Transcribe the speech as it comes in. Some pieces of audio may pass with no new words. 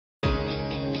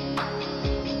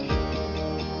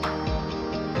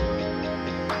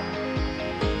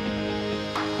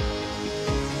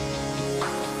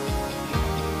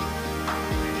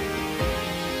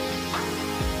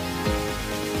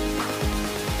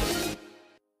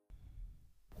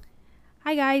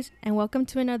Hi guys, and welcome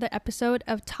to another episode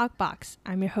of Talkbox.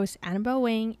 I'm your host Annabelle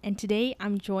Wang, and today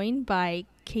I'm joined by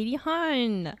Katie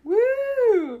Han.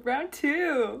 Woo! Round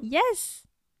 2. Yes,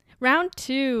 round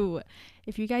 2.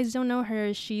 If you guys don't know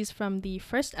her, she's from the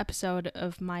first episode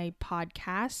of my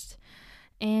podcast,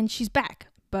 and she's back.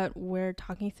 But we're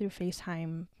talking through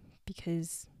FaceTime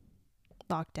because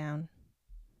lockdown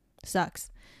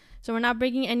sucks. So we're not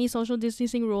breaking any social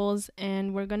distancing rules,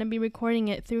 and we're going to be recording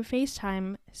it through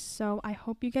FaceTime. So I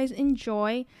hope you guys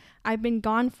enjoy. I've been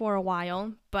gone for a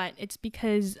while, but it's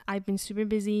because I've been super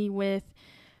busy with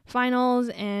finals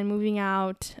and moving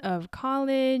out of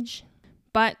college.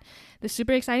 But the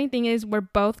super exciting thing is we're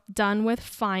both done with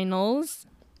finals.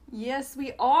 Yes,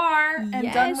 we are.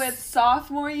 And done with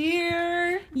sophomore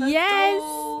year. Let's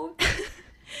go.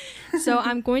 So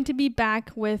I'm going to be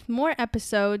back with more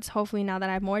episodes, hopefully now that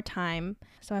I have more time.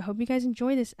 So I hope you guys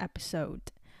enjoy this episode.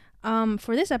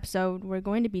 For this episode, we're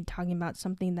going to be talking about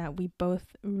something that we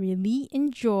both really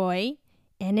enjoy,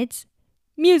 and it's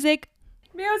music.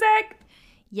 Music!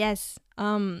 Yes.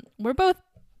 We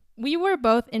were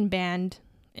both in band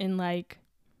in like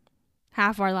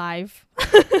half our life.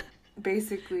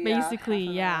 Basically,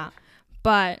 yeah.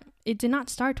 But it did not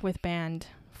start with band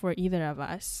for either of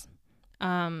us.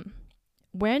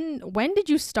 When did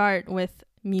you start with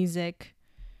music?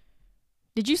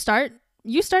 Did you start?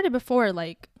 You started before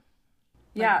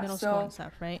middle school and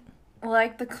stuff, right?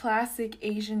 Like the classic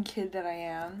Asian kid that I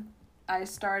am, I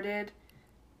started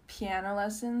piano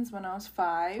lessons when I was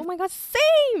 5. Oh my god,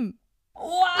 same!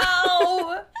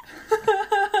 Wow!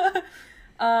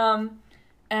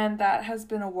 And that has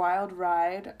been a wild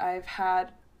ride. I've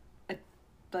had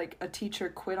a teacher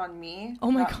quit on me. Oh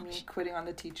my gosh. Me quitting on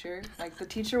the teacher. Like, the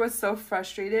teacher was so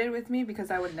frustrated with me because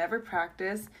I would never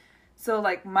practice. So,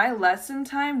 like, my lesson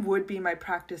time would be my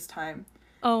practice time.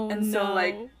 Oh, and no. So,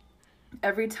 like,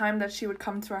 every time that she would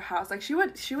come to our house, like, she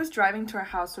was driving to our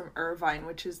house from Irvine,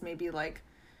 which is maybe, like,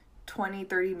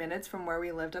 20-30 minutes from where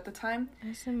we lived at the time.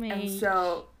 SMH. And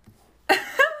so...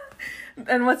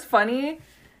 and what's funny...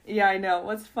 Yeah, I know.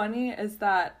 What's funny is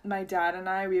that my dad and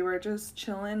I, we were just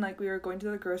chilling, like we were going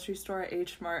to the grocery store at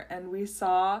H Mart, and we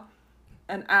saw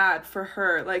an ad for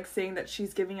her, like saying that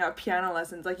she's giving out piano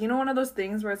lessons. Like, you know, one of those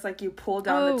things where it's like you pull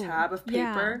down the tab of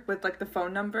paper with like the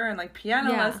phone number and like piano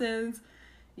lessons.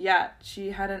 Yeah, she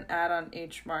had an ad on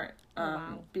H Mart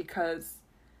because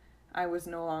I was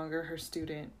no longer her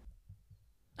student.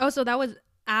 Oh, so that was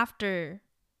after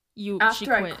she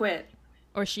quit. I quit.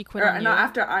 Or she quit on you? No,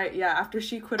 after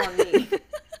she quit on me.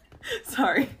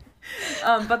 Sorry.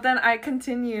 But then I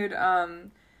continued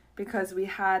because we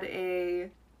had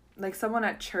someone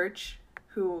at church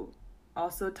who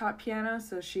also taught piano,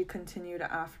 so she continued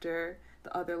after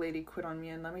the other lady quit on me,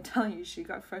 and let me tell you, she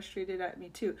got frustrated at me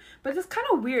too. But it's kind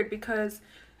of weird because,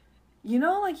 you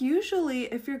know, like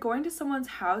usually if you're going to someone's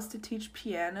house to teach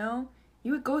piano,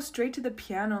 you would go straight to the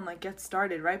piano and, like, get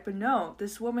started, right? But no,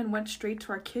 this woman went straight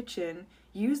to our kitchen,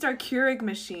 used our Keurig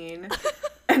machine,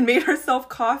 and made herself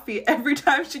coffee every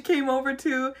time she came over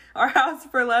to our house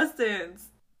for lessons.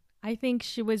 I think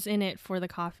she was in it for the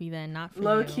coffee then, not for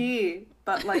Low key.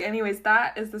 But, like, anyways,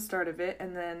 that is the start of it.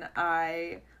 And then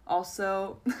I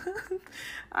also...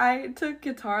 I took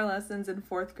guitar lessons in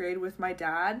 4th grade with my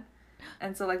dad.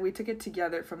 And so, like, we took it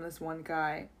together from this one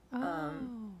guy. Oh.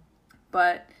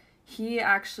 But... he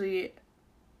actually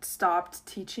stopped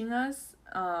teaching us,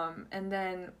 and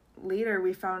then later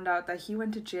we found out that he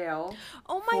went to jail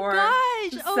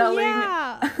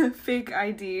selling fake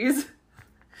IDs.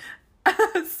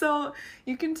 So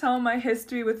you can tell my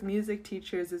history with music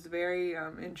teachers is very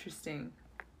interesting.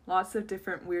 Lots of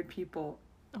different weird people.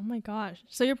 Oh my gosh.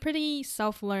 So you're pretty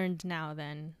self-learned now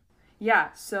then.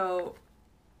 Yeah, so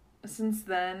since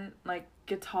then, like,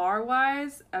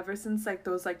 guitar-wise, ever since, like,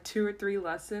 those, like, 2 or 3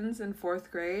 lessons in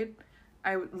 4th grade,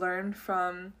 I learned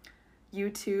from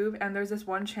YouTube, and there's this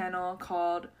one channel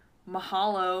called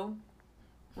Mahalo,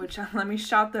 which, let me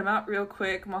shout them out real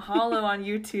quick. Mahalo on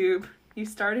YouTube. He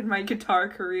started my guitar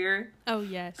career. Oh,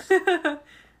 yes.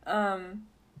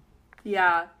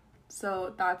 Yeah,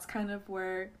 so that's kind of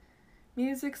where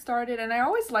music started, and I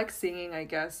always liked singing, I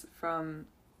guess, from...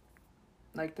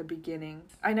 like the beginning.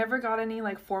 I never got any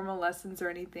like formal lessons or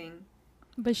anything.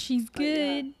 But she's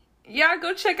good. Yeah,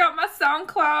 go check out my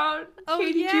SoundCloud. Oh,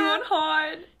 Katie G on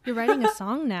Hard. You're writing a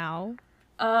song now.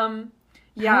 Yeah.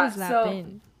 How has that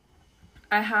been?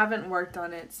 I haven't worked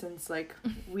on it since like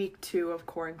week 2 of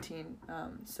quarantine.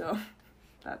 So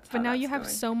that's. But now you have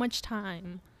so much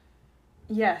time.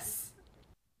 Yes.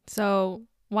 So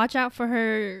watch out for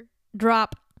her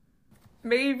drop.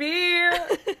 Maybe.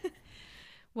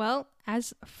 Well,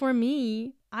 as for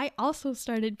me, I also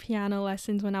started piano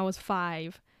lessons when I was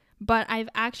 5, but I've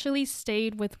actually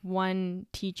stayed with one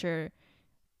teacher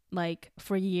like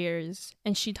for years,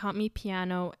 and she taught me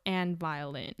piano and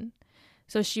violin.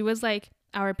 So she was like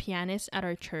our pianist at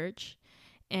our church,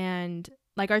 and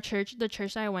like our church, the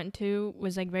church that I went to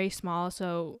was like very small,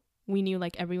 so we knew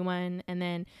like everyone. And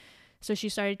then so she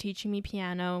started teaching me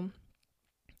piano.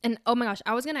 And oh my gosh,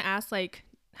 I was gonna ask, like,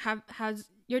 has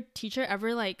your teacher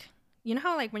ever, like, you know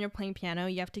how like when you're playing piano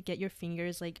you have to get your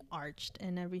fingers like arched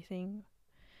and everything?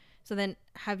 So then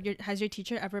has your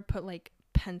teacher ever put like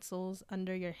pencils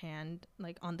under your hand,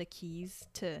 like on the keys,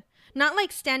 to not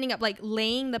like standing up, like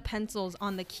laying the pencils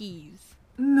on the keys?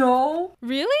 No.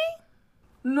 Really?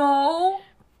 No.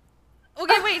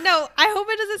 Okay, wait, no. I hope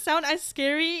it doesn't sound as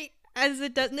scary as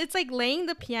it does. It's like laying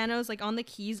the pianos like on the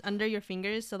keys under your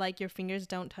fingers, so like your fingers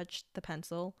don't touch the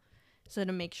pencil, so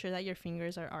to make sure that your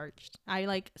fingers are arched. I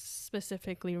like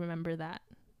specifically remember that.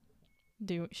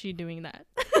 She doing that.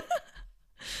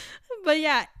 But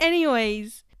yeah,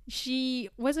 anyways, she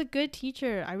was a good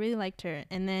teacher. I really liked her.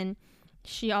 And then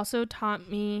she also taught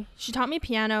me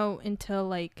piano until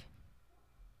like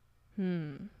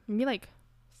maybe like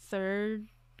 3rd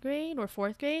grade or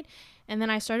 4th grade. And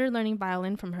then I started learning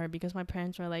violin from her because my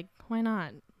parents were like, why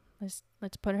not?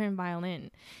 Let's put her in violin.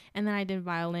 And then I did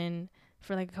violin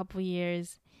for like a couple of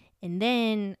years. And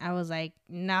then I was like,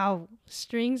 no,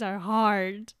 strings are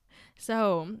hard.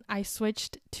 So I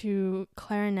switched to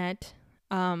clarinet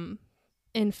in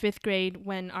 5th grade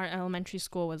when our elementary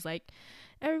school was like,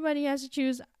 everybody has to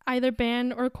choose either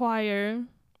band or choir.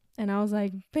 And I was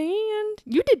like, band?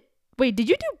 Did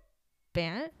you do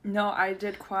band? No, I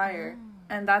did choir. Oh.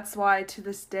 And that's why to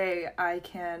this day I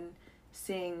can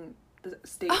sing the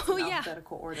states in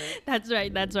alphabetical order. That's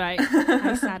right.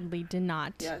 I sadly did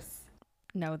not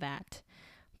know that.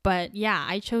 But yeah,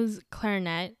 I chose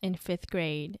clarinet in 5th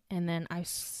grade, and then I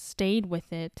stayed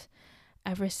with it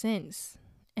ever since.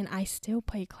 And I still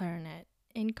play clarinet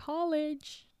in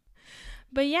college.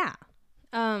 But yeah,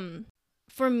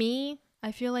 for me,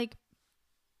 I feel like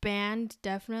band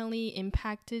definitely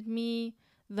impacted me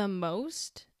the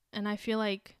most. And I feel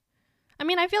like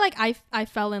I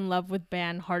fell in love with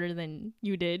band harder than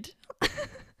you did.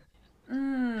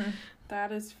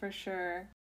 That is for sure.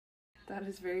 That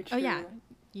is very true. Oh yeah,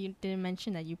 you didn't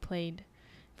mention that you played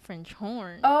French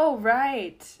horn. Oh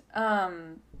right.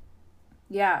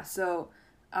 Yeah, so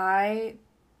I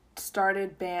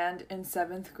started band in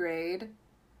 7th grade.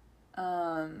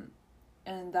 And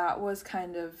that was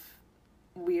kind of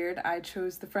weird. I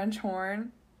chose the French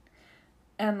horn.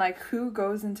 And like, who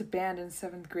goes into band in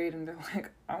 7th grade and they're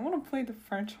like, I want to play the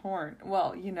French horn?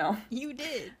 Well, you know. You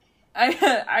did.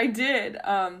 I did.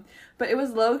 But it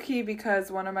was low key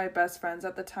because one of my best friends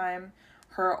at the time,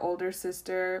 her older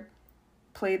sister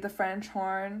played the French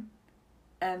horn,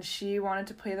 and she wanted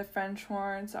to play the French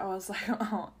horn. So I was like,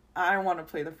 oh, I want to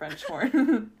play the French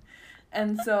horn.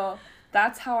 And so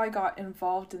that's how I got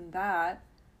involved in that.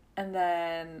 And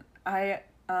then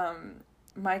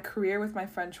my career with my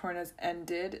French horn has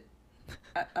ended.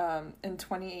 In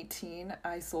 2018,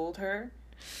 I sold her.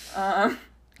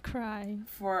 Cry.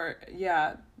 For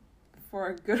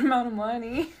a good amount of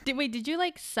money. Did you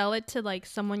like sell it to like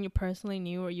someone you personally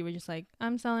knew, or you were just like,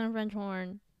 I'm selling a French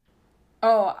horn?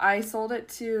 Oh, I sold it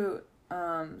to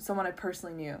someone I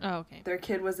personally knew. Oh, okay. Their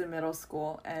kid was in middle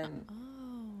school, and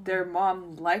their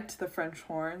mom liked the French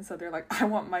horn, so they're like, I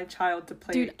want my child to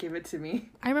play it, give it to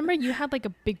me. I remember you had like a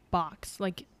big box,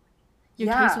 like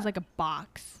your case was like a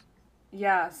box.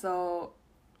 Yeah, so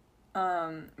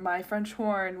my French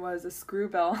horn was a screw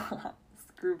bell.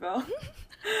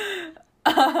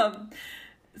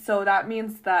 So that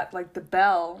means that like the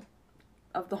bell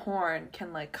of the horn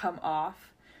can like come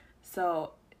off.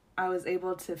 So I was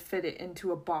able to fit it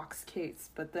into a box case,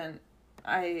 but then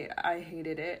I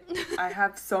hated it. I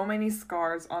have so many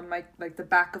scars on my like the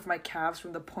back of my calves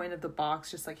from the point of the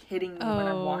box just like hitting me when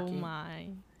I'm walking. Oh my.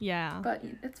 Yeah. But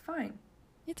it's fine.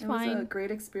 It was a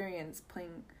great experience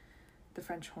playing the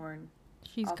French horn.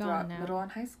 She's all gone now. Middle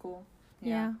and high school.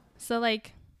 Yeah. So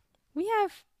like we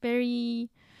have very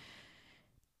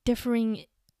differing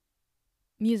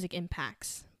music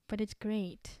impacts, but it's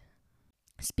great.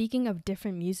 Speaking of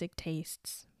different music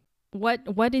tastes,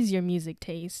 what is your music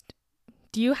taste?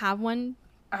 Do you have one?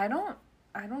 I don't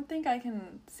think I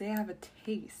can say I have a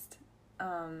taste.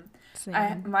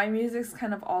 Same. My music's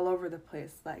kind of all over the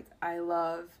place. Like I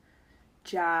love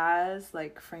jazz,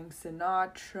 like Frank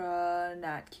Sinatra,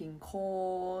 Nat King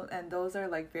Cole, and those are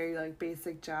like very like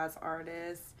basic jazz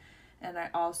artists. And I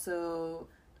also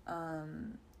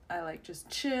I like just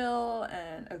chill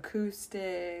and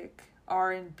acoustic,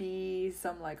 R&B,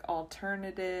 some like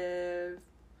alternative.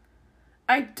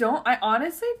 I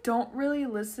honestly don't really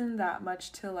listen that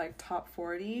much to like top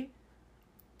 40,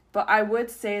 but I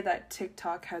would say that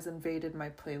TikTok has invaded my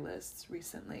playlists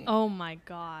recently. Oh my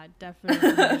god,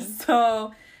 definitely.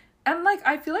 So, and like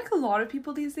I feel like a lot of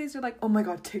people these days are like, "Oh my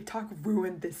god, TikTok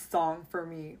ruined this song for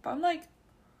me." But I'm like,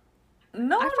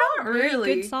 no, I not found really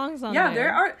really. good songs on Yeah, there.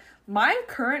 there are. My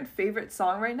current favorite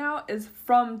song right now is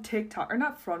from TikTok, or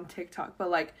not from TikTok, but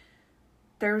like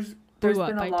there's Blew Up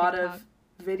been a by lot TikTok. of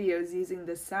videos using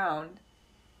this sound,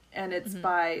 and it's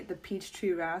by the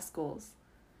Peachtree Rascals,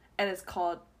 and it's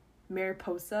called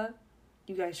Mariposa.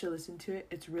 You guys should listen to it.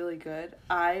 It's really good.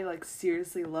 I like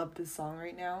seriously love this song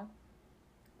right now.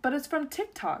 But it's from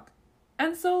TikTok.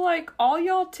 And so like all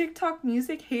y'all TikTok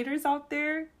music haters out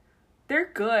there, they're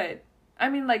good. I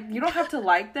mean, like, you don't have to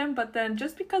like them, but then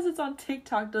just because it's on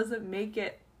TikTok doesn't make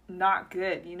it not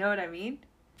good. You know what I mean?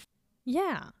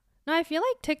 Yeah. No, I feel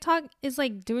like TikTok is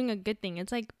like doing a good thing.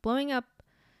 It's like blowing up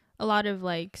a lot of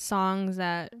like songs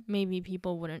that maybe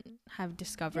people wouldn't have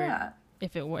discovered Yeah.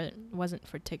 if it wasn't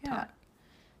for TikTok. Yeah.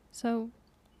 So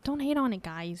don't hate on it,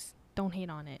 guys. Don't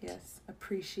hate on it. Yes.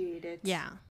 Appreciate it. Yeah.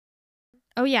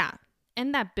 Oh, yeah.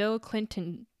 And that Bill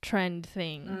Clinton trend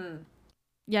thing. Mm.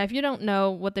 Yeah, if you don't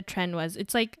know what the trend was,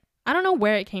 it's like, I don't know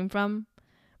where it came from,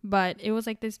 but it was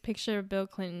like this picture of Bill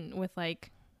Clinton with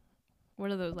like,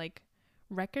 what are those, like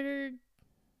record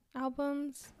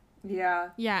albums? Yeah.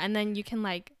 Yeah, and then you can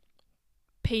like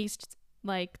paste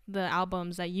like the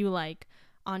albums that you like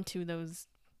onto those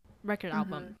record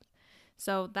albums.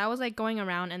 So that was like going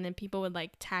around, and then people would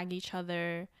like tag each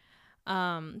other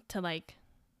to like,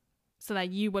 so that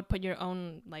you would put your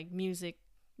own like music,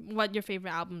 what your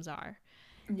favorite albums are.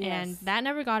 Yes. And that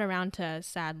never got around to us,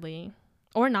 sadly.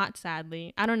 Or not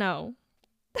sadly. I don't know.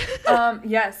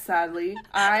 Yes, sadly.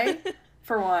 I,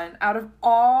 for one, out of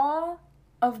all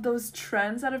of those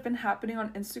trends that have been happening on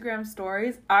Instagram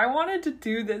stories, I wanted to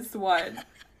do this one.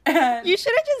 And You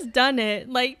should have just done it.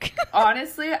 Like,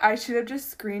 honestly, I should have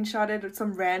just screenshotted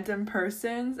some random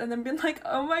persons and then been like,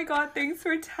 "Oh my god, thanks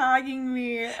for tagging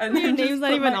me." And Your then name's just not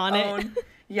put even my on it. own,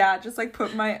 yeah, just like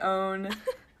put my own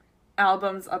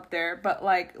albums up there. But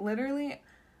like literally,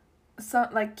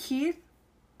 some like Keith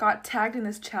got tagged in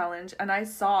this challenge, and I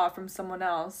saw from someone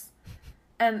else,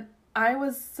 and I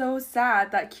was so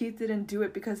sad that Keith didn't do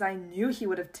it because I knew he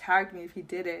would have tagged me if he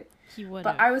did it. he would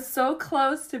But have. I was so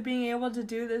close to being able to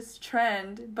do this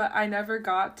trend, but I never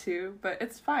got to. But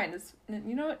it's fine. It's,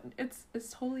 you know, it's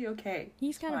totally okay.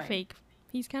 He's kind of fine. fake.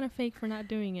 He's kind of fake for not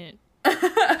doing it.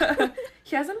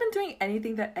 He hasn't been doing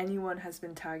anything that anyone has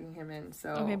been tagging him in. So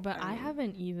Okay, but I mean,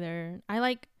 haven't either. I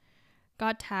like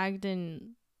got tagged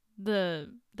in the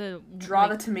draw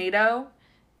like, the tomato.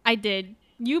 I did.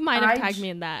 You might have I tagged j- me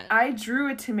in that. I drew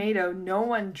a tomato. No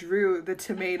one drew the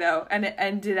tomato, and it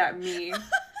ended at me.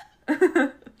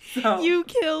 So. You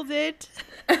killed it.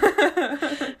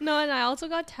 No, and I also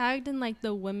got tagged in like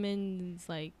the women's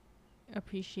like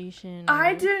appreciation.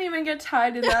 I didn't even get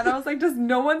tagged in that. I was like, does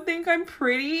no one think I'm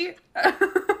pretty?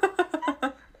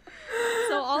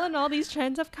 So all in all, these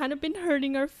trends have kind of been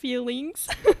hurting our feelings.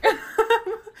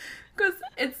 Because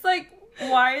it's like,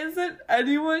 why isn't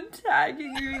anyone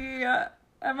tagging me?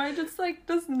 Am I just like,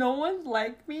 does no one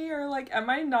like me? Or like, am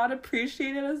I not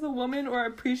appreciated as a woman or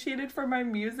appreciated for my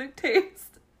music taste?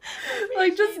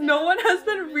 Like, just no one has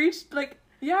been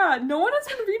no one has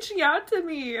been reaching out to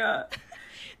me.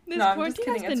 This No, I'm just quarantine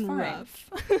has kidding, it's been fine. rough.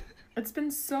 It's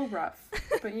been so rough.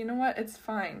 But you know what? It's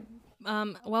fine.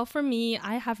 Well, for me,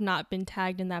 I have not been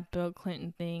tagged in that Bill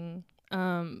Clinton thing.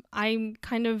 I'm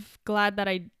kind of glad that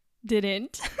I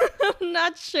didn't. I'm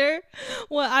not sure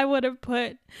what I would have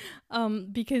put,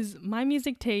 because my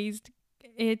music taste,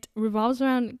 it revolves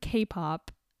around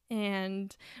K-pop.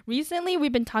 And recently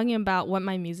we've been talking about what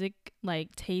my music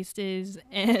like taste is,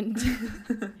 and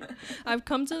I've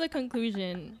come to the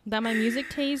conclusion that my music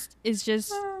taste is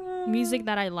just music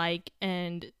that I like,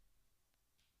 and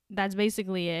that's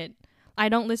basically it. I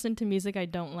don't listen to music I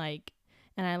don't like,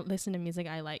 and I listen to music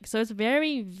I like. So it's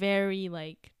very, very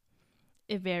like,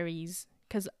 it varies.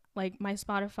 Cause like my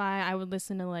Spotify, I would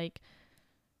listen to like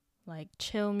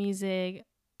chill music,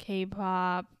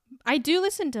 K-pop. I do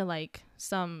listen to like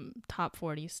some top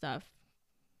 40 stuff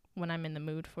when I'm in the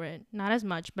mood for it. Not as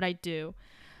much, but I do.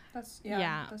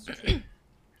 Yeah. That's true.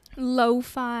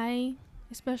 Lo-fi,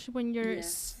 especially when you're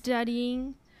Yes.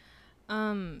 studying.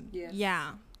 Yes.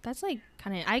 Yeah, that's like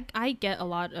kind of, I get a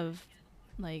lot of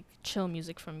like chill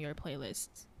music from your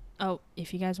playlists. Oh,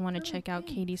 if you guys want to check out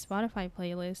thanks. Katie's Spotify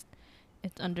playlist,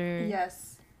 it's under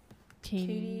Yes.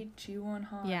 Katie. Katie Jiwon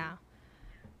Han. Yeah,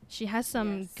 She has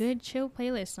some Yes. good chill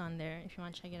playlists on there if you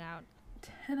want to check it out.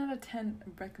 10 out of 10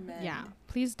 recommend. Yeah,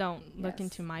 please don't look Yes.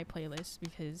 into my playlist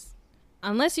because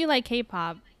unless you like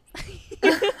K-pop.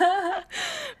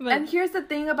 But And here's the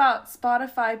thing about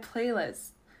Spotify playlists.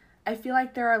 I feel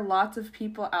like there are lots of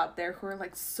people out there who are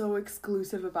like so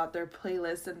exclusive about their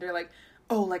playlist, and they're like,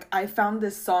 oh, like I found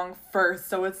this song first,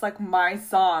 so it's like my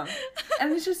song.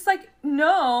 And it's just like,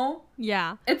 no,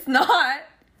 yeah, it's not.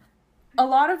 A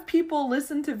lot of people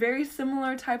listen to very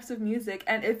similar types of music,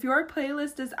 and if your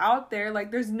playlist is out there, like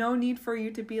there's no need for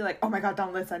you to be like, oh my god,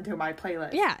 don't listen to my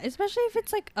playlist. yeah, especially if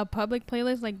it's like a public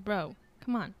playlist. Like, bro,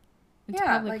 come on, it's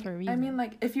Yeah, public like for a reason. I mean,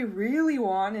 like if you really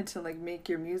wanted to like make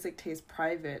your music taste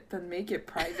private, then make it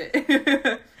private.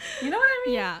 You know what I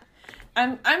mean? yeah,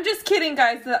 I'm just kidding,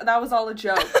 guys. That was all a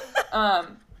joke.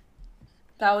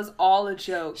 That was all a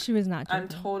joke. she was not joking. I'm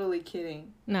totally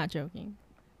kidding. Not joking.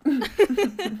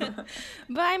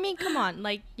 But I mean, come on,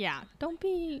 like, yeah, don't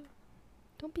be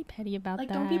petty about Like,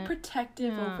 that. don't be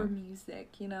protective Yeah. over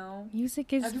music. You know,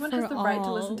 Music is everyone for has the right to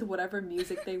all. listen to whatever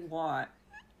music they want.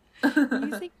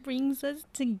 Music brings us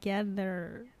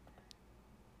together.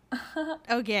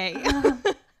 Okay.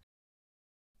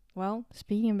 Well,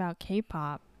 speaking about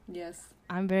K-pop, Yes,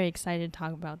 I'm very excited to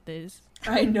talk about this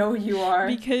I know you are.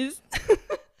 because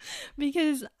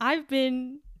because I've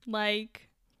been like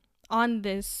in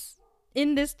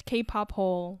this K-pop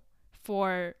hole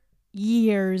for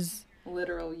years.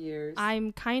 Literal years.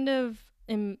 I'm kind of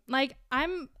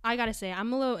I gotta say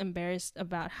I'm a little embarrassed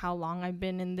about how long I've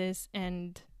been in this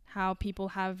and how people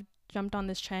have jumped on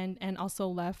this trend and also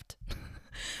left.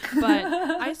 But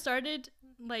I started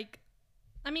like,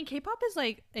 I mean, K-pop is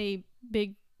like a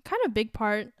big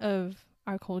part of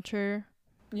our culture,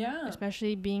 Yeah.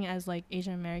 especially being as like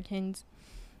Asian Americans.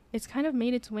 It's kind of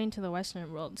made its way into the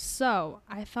Western world. So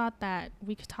I thought that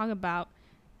we could talk about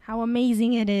how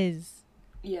amazing it is.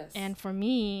 Yes. And for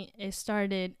me, it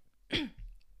started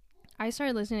I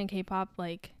started listening to K-pop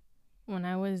like when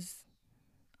I was,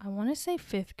 I want to say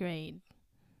 5th grade.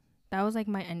 That was like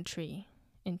my entry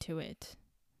into it.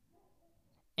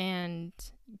 And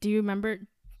do you remember,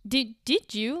 did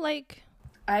you like?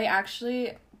 I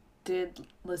actually did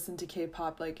listen to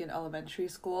K-pop like in elementary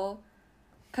school.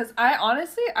 Cause I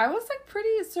was like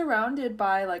pretty surrounded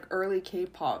by like early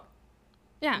K-pop.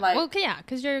 Yeah, like- well, yeah,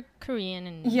 because you're Korean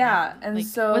and Yeah, and like,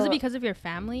 so- was it because of your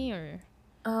family or?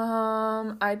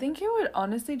 I think it would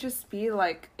honestly just be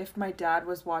like if my dad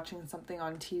was watching something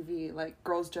on TV, like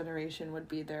Girls' Generation would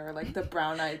be there, or like the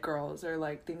Brown Eyed Girls, or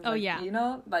like things Oh, like, yeah. you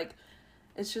know, like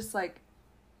it's just like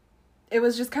it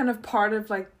was just kind of part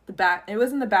of like it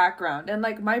was in the background. And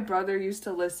like my brother used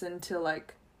to listen to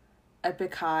like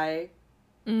Epic High,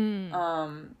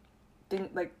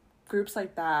 like groups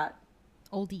like that.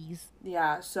 Oldies.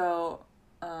 Yeah, so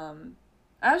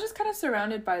I was just kind of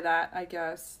surrounded by that, I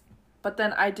guess. But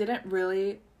then I didn't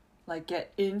really like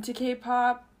get into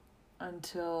K-pop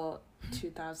until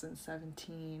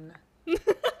 2017.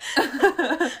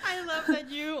 I love that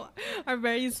you are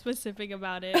very specific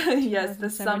about it. Yes, the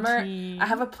summer. 2017. I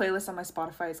have a playlist on my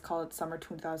Spotify. It's called Summer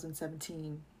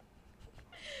 2017.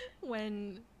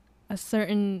 When a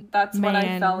certain That's when I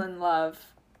man- fell in love.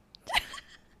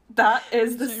 That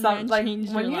is the certain summer. man Like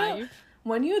changed when your you life.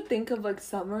 when you think of like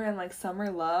summer and like summer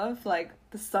love, like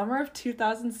the summer of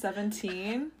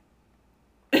 2017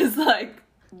 is like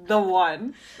the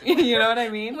one. You know what I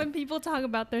mean? When people talk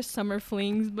about their summer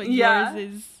flings, but Yeah.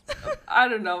 yours is I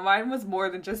don't know. Mine was more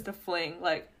than just a fling.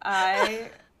 Like I.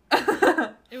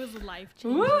 it was life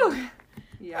changing. Woo!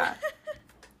 Yeah.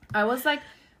 I was like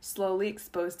slowly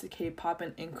exposed to K-pop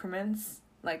in increments,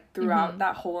 like throughout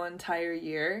that whole entire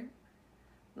year,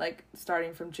 like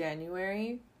starting from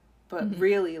January, but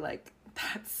really like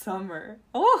that summer.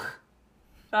 Oh,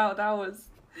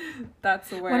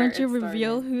 that's where. Why don't you it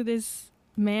reveal started. who this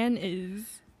man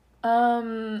is?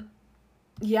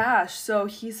 Yeah, so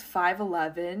he's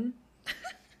 5'11",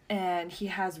 and he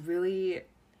has really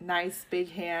nice big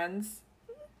hands.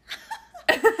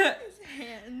 His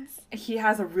hands. He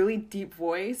has a really deep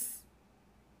voice.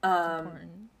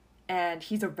 Important. And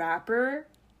he's a rapper,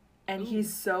 and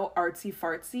he's so artsy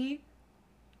fartsy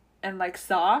and like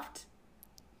soft.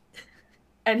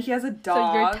 And he has a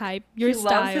dog. So your type, your he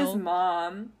style. loves his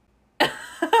mom.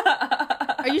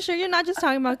 Are you sure you're not just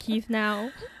talking about Keith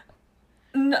now?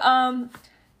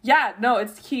 Yeah, no,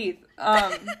 it's Keith.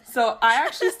 So I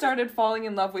actually started falling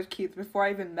in love with Keith before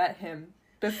I even met him.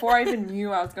 Before I even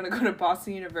knew I was gonna go to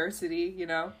Boston University, you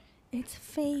know? It's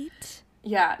fate.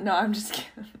 Yeah, no, I'm just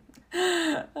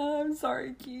kidding. I'm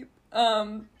sorry, Keith.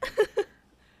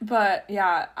 But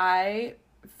yeah, I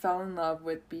fell in love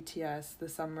with BTS the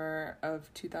summer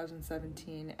of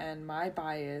 2017, and my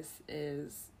bias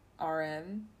is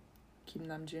RM, Kim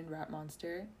Namjoon, Rap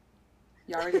Monster.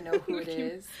 You already know who it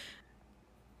is.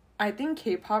 I think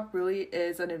K-pop really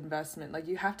is an investment. Like,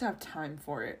 you have to have time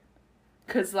for it.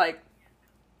 'Cause, like,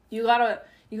 you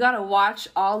gotta watch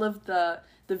all of the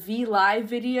V Live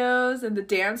videos and the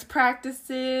dance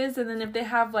practices, and then if they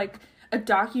have, like, a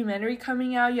documentary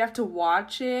coming out, you have to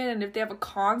watch it, and if they have a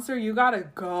concert, you gotta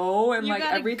go, and, like,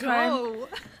 every time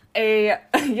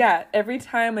every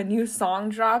time a new song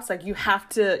drops, like, you have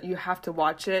to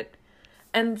watch it.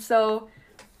 And so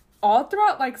all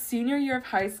throughout, like, senior year of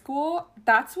high school,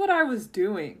 that's what I was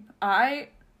doing. I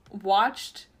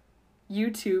watched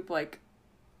YouTube, like,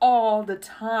 all the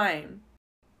time.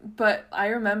 But I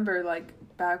remember, like,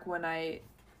 back when I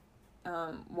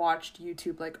watched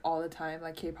YouTube, like, all the time,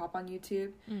 like, K-pop on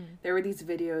YouTube, there were these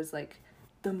videos, like,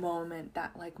 the moment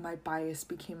that, like, my bias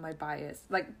became my bias.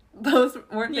 Like, those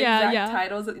weren't the exact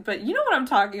titles, but you know what I'm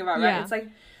talking about, right? Yeah. It's, like,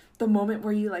 the moment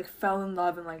where you, like, fell in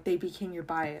love and, like, they became your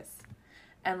bias.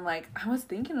 And, like, I was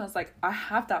like, I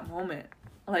have that moment.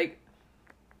 Like,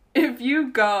 if you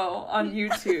go on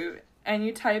YouTube and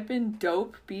you type in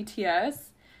dope BTS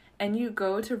and you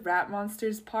go to Rap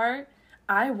Monster's part,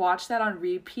 I watch that on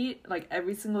repeat, like,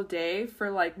 every single day for,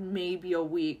 like, maybe a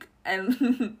week.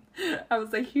 And I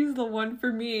was like, he's the one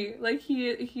for me. Like, he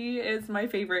is my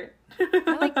favorite.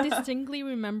 I, like, distinctly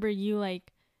remember you,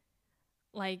 like,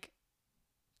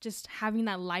 just having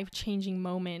that life-changing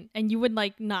moment, and you would,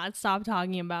 like, not stop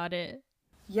talking about it.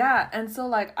 Yeah, and so,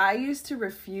 like, I used to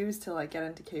refuse to, like, get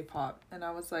into K-pop, and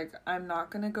I was like, I'm not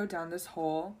gonna go down this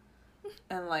hole,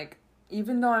 and, like,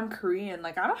 even though I'm Korean,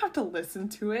 like, I don't have to listen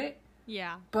to it.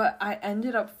 Yeah. But I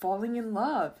ended up falling in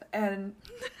love and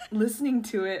listening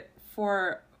to it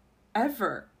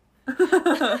forever.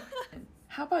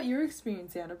 How about your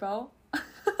experience, Annabelle?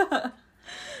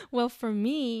 Well, for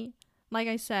me, like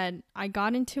I said, I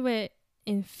got into it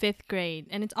in 5th grade,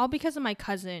 and it's all because of my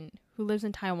cousin who lives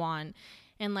in Taiwan.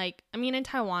 And, like, I mean, in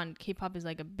Taiwan, K-pop is,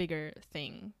 like, a bigger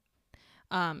thing.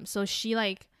 So she,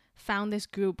 like, found this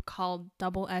group called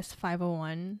Double S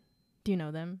 501. Do you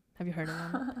know them? Have you heard of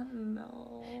them?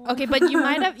 No. Okay, but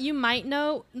you might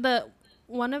know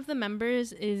one of the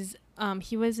members is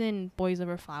he was in Boys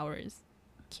Over Flowers.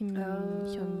 Kim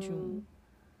Hyun-jung.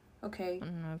 Okay. I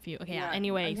don't know if you. Okay, yeah.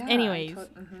 Anyways.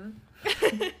 Mm-hmm.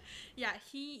 Yeah,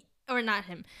 he or not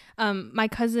him. My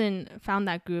cousin found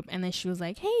that group, and then she was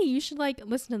like, "Hey, you should, like,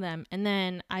 listen to them." And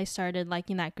then I started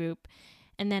liking that group,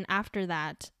 and then after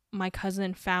that, my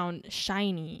cousin found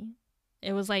SHINee.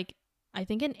 It was, like, I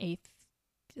think in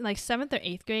 7th or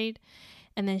 8th grade,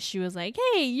 and then she was like,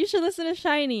 "Hey, you should listen to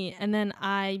SHINee." And then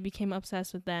I became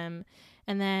obsessed with them,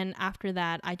 and then after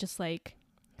that, I just, like,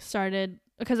 started,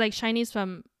 because, like, SHINee's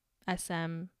from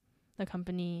SM, the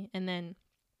company, and then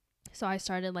so I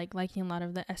started, like, liking a lot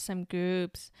of the SM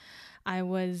groups. I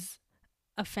was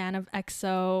a fan of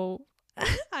EXO.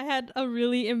 I had a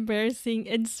really embarrassing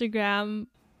Instagram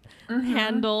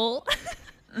handle.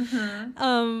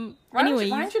 Why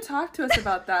don't you talk to us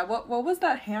about that? What was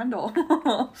that handle?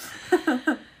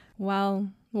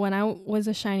 Well, when I was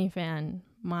a SHINee fan,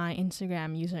 my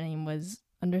Instagram username was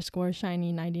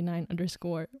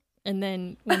 _SHINee99_. And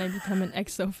then when I become an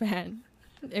EXO fan,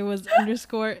 it was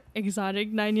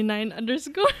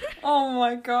 _exotic99_. Oh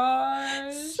my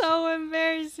gosh. So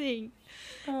embarrassing.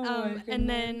 Oh my goodness. And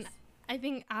then I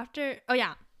think after,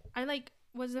 I, like,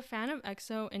 was a fan of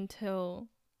EXO until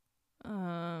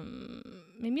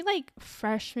maybe, like,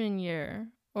 freshman year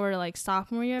or, like,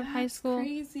 sophomore year of high school.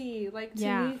 Crazy. Like, to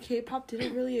me, K-pop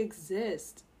didn't really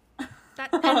exist.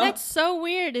 And that's so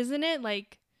weird, isn't it?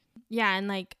 Like, yeah, and,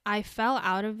 like, I fell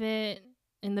out of it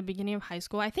in the beginning of high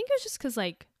school. I think it was just because,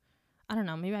 like, I don't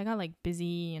know, maybe I got, like,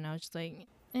 busy, and I was just like,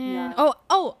 Yeah.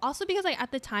 Oh, also because, like,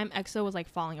 at the time EXO was, like,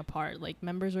 falling apart, like,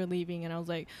 members were leaving, and I was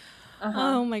like,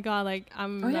 oh my god, like,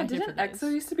 I'm not here for this.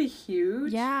 EXO used to be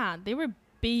huge? Yeah, they were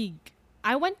big.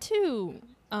 I went to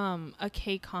a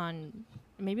K-Con,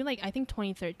 maybe, like, I think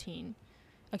 2013,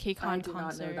 a K-Con concert. I did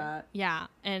not know that. Yeah,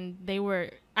 and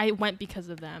I went because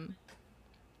of them,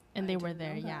 and they were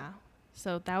there. Yeah,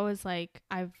 so that was, like,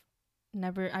 that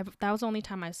was the only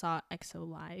time I saw EXO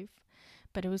live,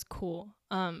 but it was cool.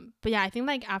 But yeah, I think,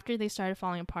 like, after they started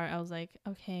falling apart, I was like,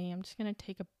 okay, I'm just gonna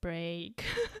take a break.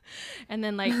 And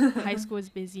then, like, high school was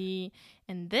busy,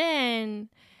 and then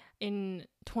in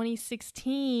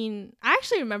 2016, I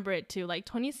actually remember it too, like,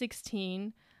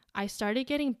 2016, I started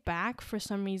getting back for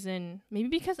some reason, maybe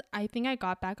because I think I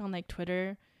got back on, like,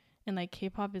 Twitter, and, like,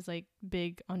 K-pop is, like,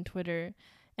 big on Twitter,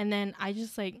 and then I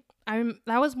just, like,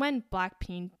 that was when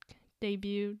Blackpink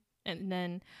debuted, And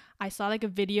then I saw like a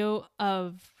video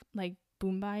of like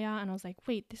Boombaya, and I was like,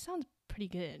 wait, this sounds pretty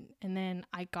good. And then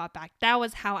I got back. That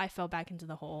was how I fell back into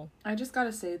the hole. I just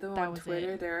gotta say though, That on was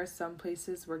Twitter, it. there are some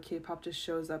places where K-pop just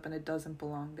shows up and it doesn't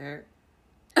belong there.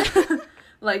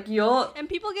 Like you'll And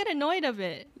people get annoyed of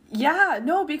it. Yeah,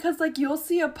 no, because like you'll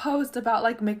see a post about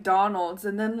like McDonald's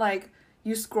and then like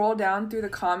you scroll down through the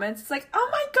comments, it's like, oh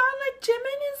my god, like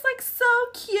Jimin is like so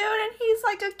cute and he's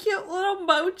like a cute little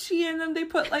mochi, and then they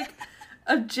put like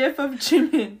a gif of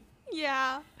Jimin.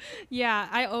 Yeah. Yeah,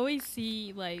 I always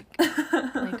see like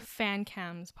fan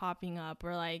cams popping up,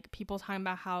 or like people talking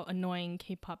about how annoying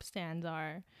K-pop stans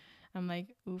are. I'm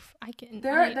like, oof, I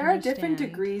There are different understand.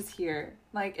 degrees here.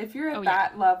 Like if you're at Oh, yeah.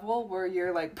 that level where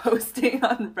you're like posting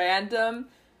on random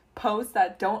posts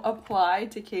that don't apply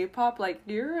to K-pop, like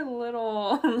you're a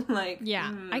little like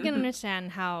Yeah, I can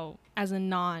understand how as a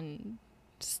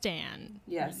non-stan,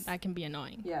 Yes. that can be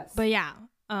annoying. Yes. But yeah,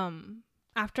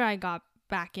 after I got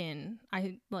back in,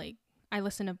 I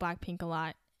listened to Blackpink a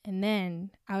lot, and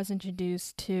then I was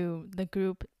introduced to the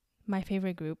group, my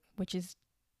favorite group, which is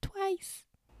Twice.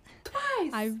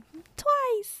 Twice.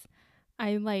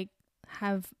 I like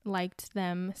have liked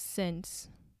them since,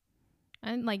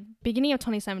 and like beginning of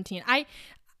 2017. I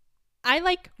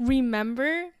like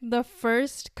remember the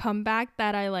first comeback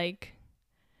that I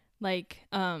I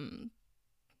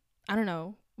don't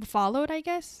know, followed, I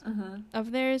guess,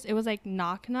 of theirs. It was like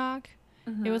Knock Knock.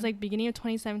 It was like beginning of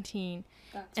 2017.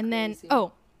 That's and crazy.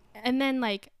 then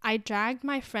like I dragged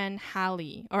my friend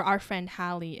Hallie, or our friend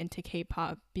Hallie, into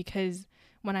K-pop, because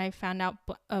when I found out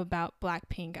about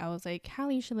Blackpink, I was like,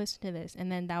 Hallie, you should listen to this.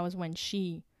 And then that was when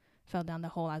she fell down the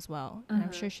hole as well. And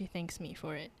I'm sure she thanks me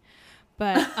for it.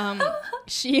 But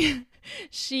she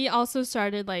also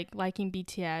started like liking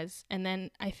BTS. And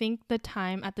then I think at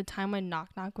the time when Knock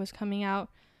Knock was coming out,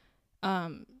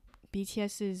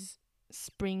 BTS's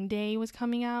Spring Day was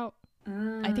coming out.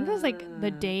 I think it was like the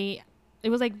day,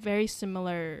 it was like very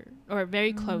similar or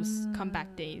very close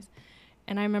comeback days.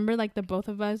 And I remember like the both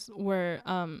of us were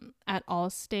at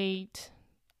Allstate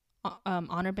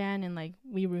honor band, and like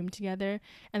we roomed together,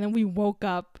 and then we woke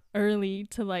up early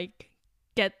to like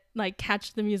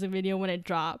catch the music video when it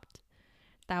dropped.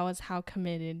 That was how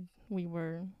committed we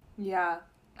were. Yeah.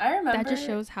 I remember. That just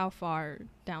shows how far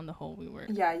down the hole we were.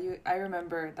 Yeah, I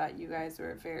remember that you guys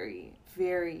were very,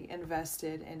 very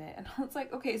invested in it. And I was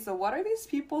like, okay, so what are these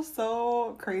people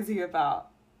so crazy about?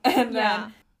 And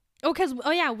then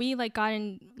we like got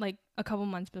in like a couple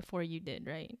months before you did,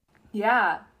 right?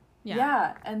 Yeah.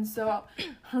 And so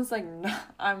I was like, no,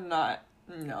 I'm not.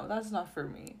 No, that's not for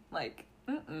me. Like,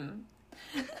 And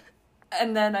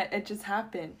then it just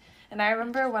happened. And I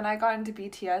remember when I got into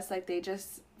BTS, like they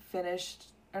just finished,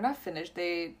 or not finished,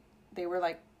 they were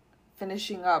like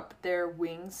finishing up their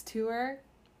Wings tour.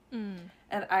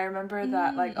 And I remember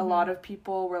that like a lot of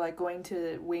people were like going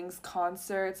to Wings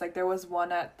concerts. Like there was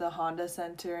one at the Honda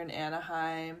Center in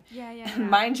Anaheim. And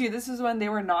mind you, this is when they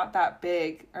were not that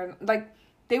big, or like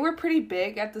they were pretty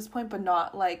big at this point, but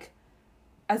not like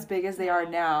as big as they are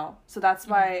now. So that's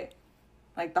why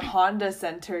like the Honda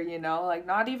Center, you know, like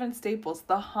not even Staples,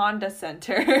 the Honda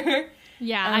Center.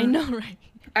 Yeah, I know, right?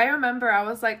 I remember I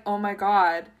was like, oh my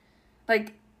god.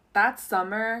 Like that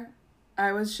summer,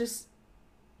 I was just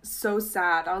so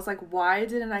sad. I was like, why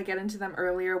didn't I get into them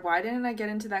earlier? Why didn't I get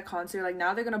into that concert? Like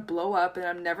now they're gonna blow up and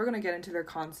I'm never gonna get into their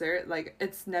concert. Like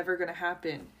it's never gonna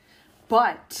happen.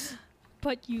 But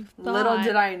you thought. Little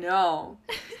did I know,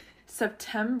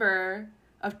 September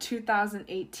of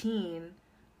 2018,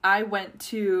 I went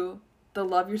to the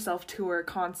Love Yourself Tour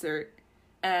concert,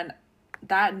 and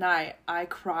that night I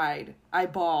cried. I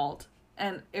bawled.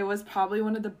 And it was probably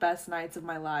one of the best nights of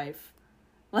my life.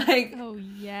 Like, oh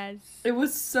yes, it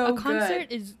was so good. A concert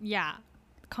is, yeah,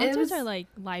 concerts are like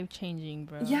life-changing,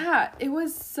 bro. Yeah, it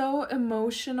was so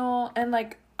emotional. And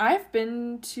like I've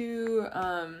been to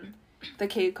the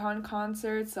KCON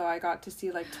concert, so I got to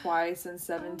see like Twice and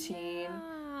 17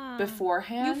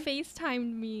 beforehand. You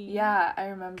FaceTimed me. Yeah, I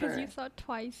remember. Because you saw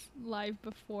Twice live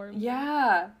before me.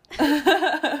 Yeah.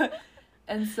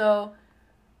 And so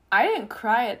I didn't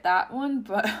cry at that one,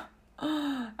 but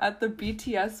at the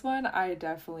BTS one, I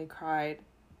definitely cried.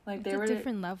 Like it's a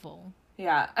different level.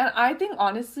 Yeah, and I think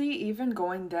honestly, even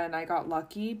going then, I got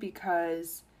lucky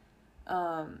because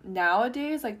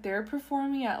nowadays, like they're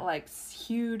performing at like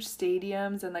huge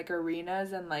stadiums and like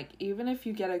arenas, and like even if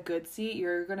you get a good seat,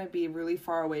 you're gonna be really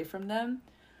far away from them.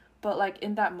 But like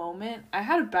in that moment, I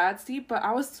had a bad seat, but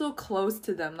I was still close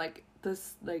to them. Like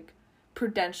this, like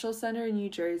Prudential Center in New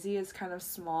Jersey is kind of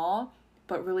small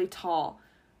but really tall.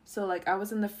 So like I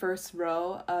was in the first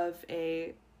row of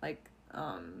a like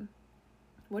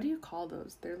what do you call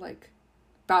those? They're like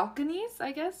balconies,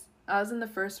 I guess. I was in the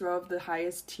first row of the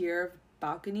highest tier of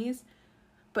balconies,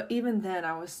 but even then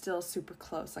I was still super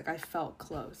close. Like I felt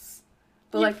close.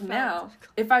 But You like felt now,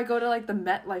 if I go to like the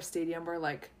MetLife Stadium or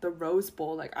like the Rose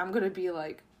Bowl, like I'm gonna be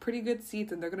like pretty good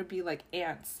seats and they're gonna be like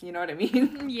ants, you know what I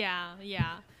mean? Yeah,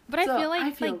 yeah. But So, I feel like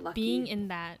I feel like being lucky. in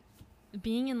that,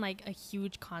 being in like a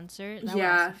huge concert, that would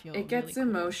Yeah, also feel it gets really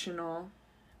cool. emotional.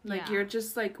 Like Yeah. you're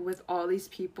just like with all these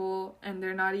people and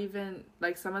they're not even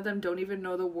like some of them don't even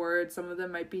know the words, some of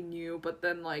them might be new, but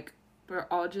then like we're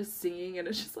all just singing and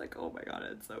it's just like, oh my god,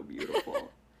 it's so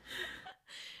beautiful.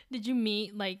 Did you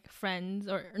meet like friends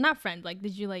or not friends? Like,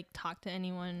 did you like talk to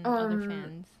anyone, other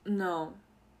fans? No.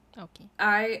 Okay.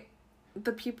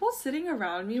 The people sitting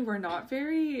around me were not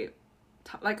very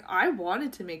like I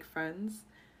wanted to make friends,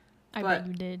 I but bet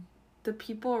you did. the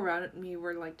people around me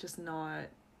were like just not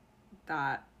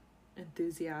that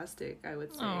enthusiastic, I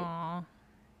would say. Aww.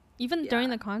 Even Yeah. during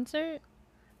the concert?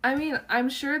 I mean, I'm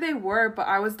sure they were, but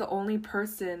I was the only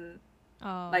person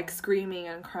Oh. like screaming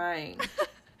and crying.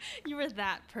 You were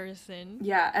that person.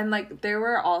 Yeah, and like there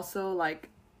were also like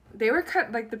they were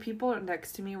kind like the people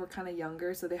next to me were kind of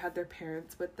younger, so they had their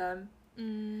parents with them.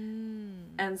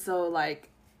 And so like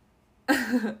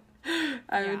I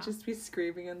Yeah. would just be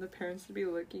screaming and the parents would be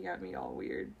looking at me all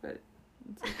weird, but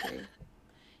it's okay.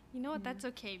 You know what? That's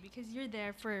okay because you're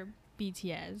there for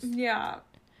BTS, Yeah.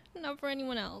 not for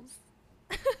anyone else.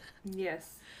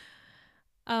 Yes.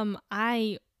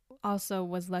 I also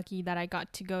was lucky that I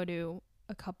got to go to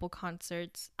a couple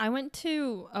concerts. I went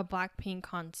to a Blackpink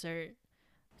concert.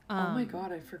 Oh my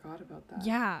god, I forgot about that.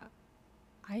 Yeah.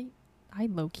 I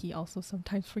low-key also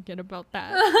sometimes forget about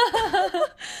that.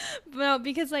 Well,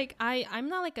 because like I'm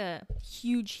not like a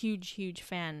huge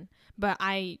fan, but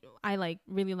I like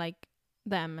really like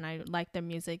them and I like their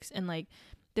musics, and like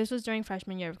this was during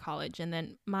freshman year of college, and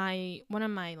then one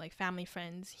of my like family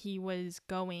friends, he was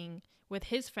going with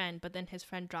his friend, but then his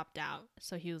friend dropped out,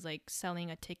 so he was like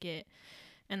selling a ticket,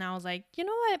 and I was like, you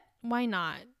know what, why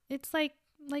not? It's like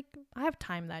I have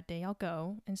time that day, I'll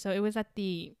go. And so it was at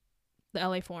the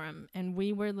LA Forum, and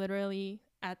we were literally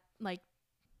at like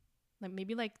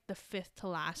maybe like the fifth to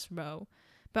last row.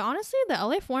 But honestly, the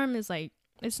LA Forum is like,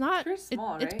 it's not, It's pretty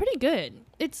small, it's right? pretty good.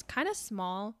 It's kind of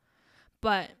small,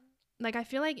 but like I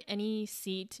feel like any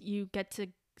seat you get to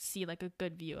see like a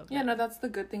good view of Yeah, it. no, that's the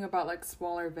good thing about like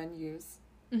smaller venues.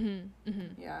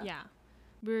 Yeah. Yeah.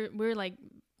 We're like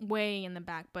way in the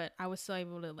back, but I was still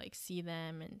able to like see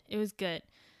them, and it was good.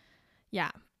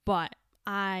 Yeah, but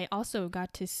I also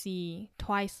got to see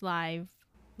Twice live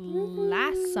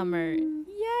last summer.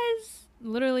 Yes,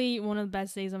 literally one of the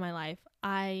best days of my life.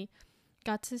 I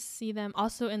got to see them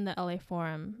also in the LA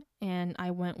Forum, and I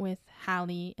went with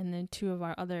Hallie and then two of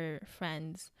our other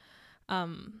friends.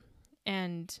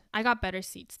 And I got better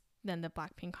seats than the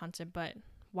Blackpink concert, but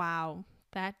wow,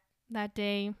 that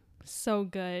day, so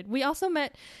good. We also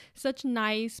met such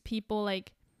nice people.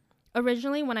 Like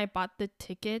originally when I bought the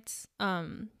tickets,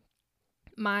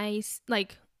 my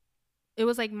like it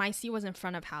was like my seat was in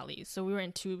front of Hallie's, so we were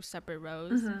in two separate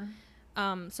rows.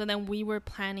 So then we were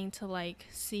planning to like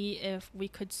see if we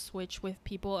could switch with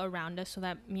people around us so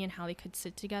that me and Hallie could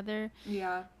sit together.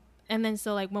 Yeah. And then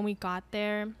so like when we got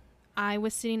there, I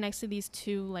was sitting next to these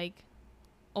two like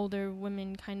older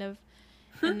women kind of,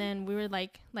 and then we were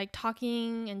like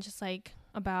talking and just like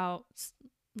about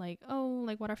like, oh,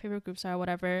 like what our favorite groups are or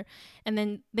whatever. And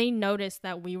then they noticed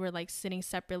that we were like sitting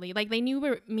separately. Like they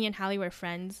knew me and Hallie were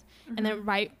friends. And then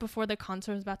right before the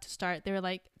concert was about to start, they were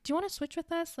like, do you want to switch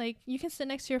with us? Like you can sit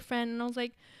next to your friend. And I was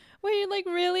like, wait, like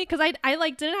really? Because I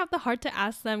like didn't have the heart to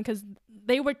ask them because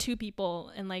they were two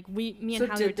people, and like me and So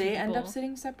Hallie were did two they people. end up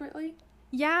sitting separately?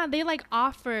 Yeah, they like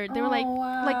offered. They were like,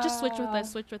 wow. like just switch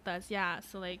with us. Yeah,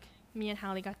 so like me and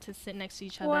Hallie got to sit next to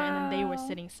each other, and then they were Wow.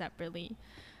 sitting separately.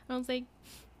 And I was like,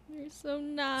 you're so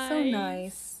nice. So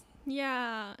nice.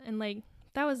 Yeah, and like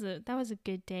that was a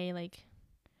good day. Like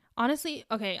honestly,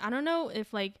 okay, I don't know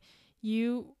if like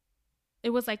it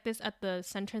was like this at the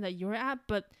center that you were at,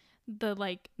 but the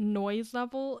like noise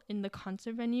level in the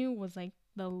concert venue was like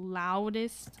the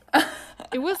loudest.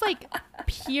 It was like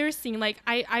piercing. Like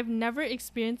I've never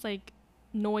experienced like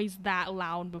noise that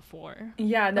loud before.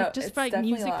 Yeah, no, Like just it's for like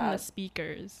definitely music from the loud.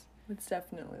 speakers. It's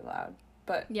definitely loud.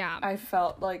 But Yeah. I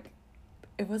felt like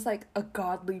it was like a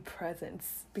godly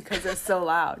presence because it's so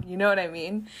loud. You know what I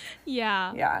mean?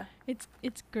 Yeah. Yeah. It's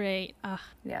great.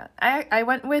 Yeah. I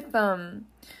went with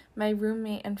my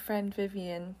roommate and friend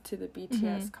Vivian to the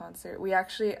BTS concert. We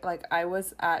actually like I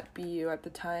was at BU at the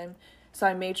time, so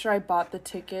I made sure I bought the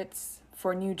tickets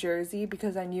for New Jersey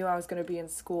because I knew I was going to be in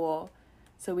school.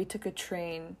 So we took a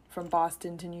train from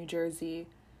Boston to New Jersey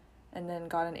and then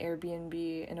got an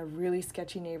Airbnb in a really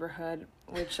sketchy neighborhood,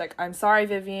 which, like, I'm sorry,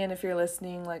 Vivian, if you're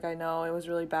listening. Like, I know it was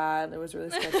really bad. It was really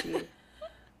sketchy.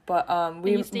 But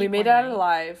we made it out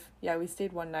alive. Yeah, we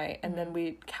stayed one night. And then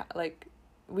we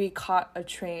caught a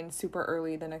train super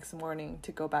early the next morning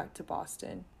to go back to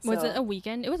Boston. Was it a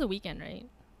weekend? It was a weekend, right?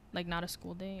 Like, not a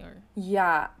school day? Or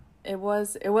Yeah, it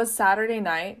was Saturday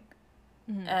night.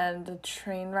 And the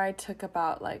train ride took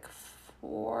about, like,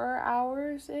 4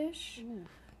 hours-ish.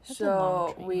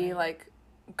 So we, like,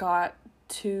 got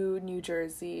to New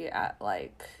Jersey at,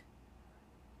 like,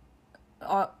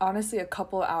 honestly, a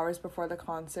couple of hours before the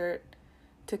concert.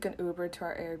 Took an Uber to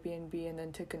our Airbnb and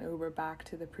then took an Uber back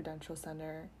to the Prudential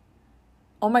Center.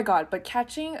 Oh my god, but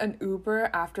catching an Uber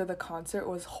after the concert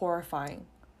was horrifying.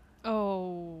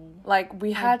 Oh. Like,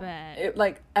 we had it,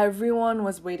 like, everyone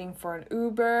was waiting for an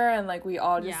Uber, and, like, we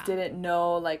all just didn't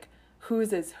know, like,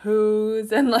 whose is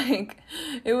whose, and, like,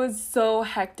 it was so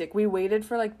hectic. We waited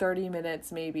for, like, 30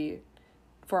 minutes maybe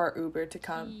for our Uber to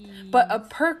come. Jeez. But a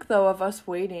perk, though, of us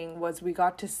waiting was we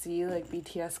got to see, like,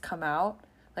 BTS come out,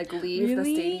 like, leave the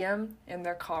stadium in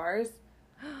their cars.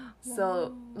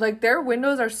 So, like, their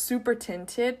windows are super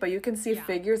tinted, but you can see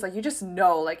figures. Like, you just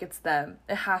know, like, it's them.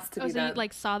 It has to be them. You,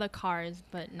 like, saw the cars,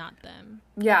 but not them.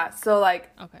 Yeah, so,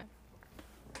 like... Okay.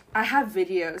 I have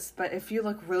videos, but if you,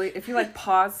 like,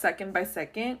 pause second by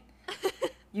second,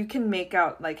 you can make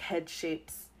out, like, head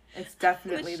shapes. It's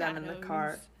definitely them in the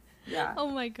car. Yeah. Oh,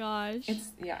 my gosh.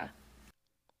 Yeah.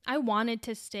 I wanted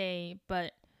to stay,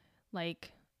 but,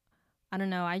 like, I don't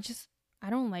know. I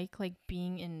don't like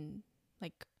being in...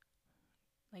 like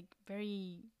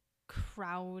very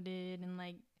crowded and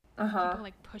like people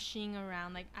like pushing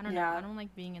around, like I don't know, I don't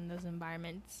like being in those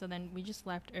environments. So then we just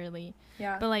left early.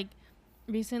 But like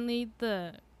recently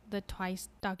the Twice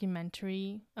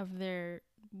documentary of their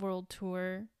world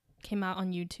tour came out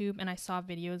on YouTube, and I saw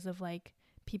videos of like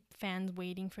fans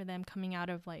waiting for them coming out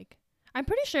of, like, I'm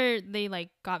pretty sure they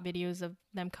like got videos of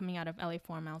them coming out of LA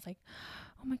Forum. I was like,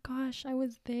 oh my gosh, I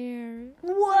was there.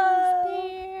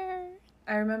 Whoa.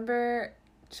 I remember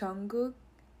Jungkook,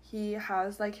 he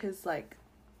has, like, his, like,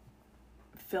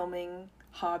 filming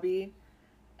hobby,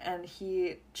 and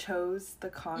he chose the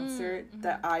concert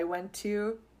that I went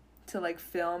to, like,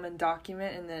 film and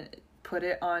document and then put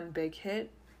it on Big Hit.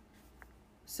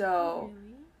 So,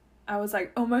 really? I was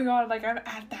like, oh my god, like, I'm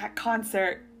at that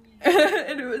concert.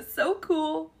 And it was so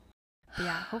cool. But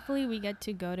yeah, hopefully we get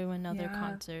to go to another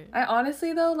concert. I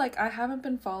honestly, though, like, I haven't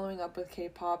been following up with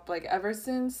K-pop, like, ever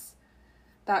since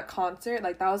that concert.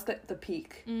 Like, that was the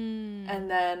peak. And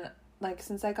then, like,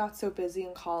 since I got so busy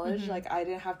in college, like, I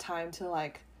didn't have time to,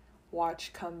 like,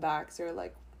 watch comebacks or,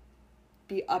 like,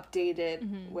 be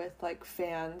updated with, like,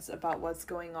 fans about what's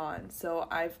going on. So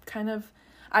I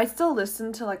still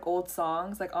listen to, like, old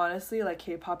songs. Like, honestly, like,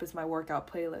 K-pop is my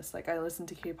workout playlist. Like, I listen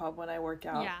to K-pop when I work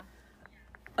out.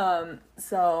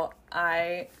 So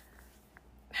I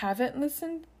haven't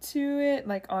listened to it,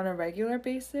 like, on a regular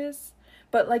basis.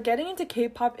 But, like, getting into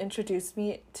K-pop introduced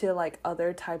me to, like,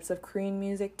 other types of Korean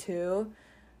music, too.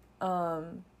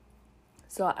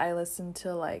 So I listened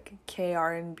to, like,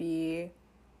 K-R&B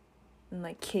and,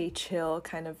 like, K-chill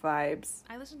kind of vibes.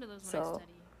 I listen to those when I study.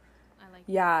 I like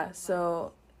Yeah,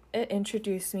 so it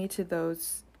introduced me to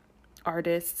those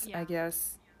artists, I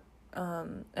guess.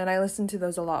 And I listen to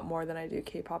those a lot more than I do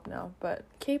K-pop now. But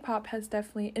K-pop has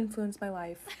definitely influenced my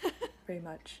life very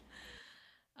much.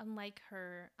 Unlike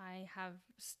her, I have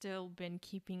still been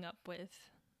keeping up with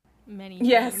many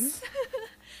things.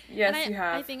 Yes, you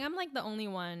have. I think I'm, like, the only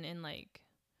one in, like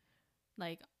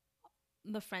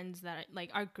the friends that, like,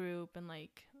 our group and,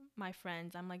 like, my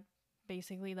friends. I'm, like,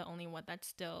 basically the only one that's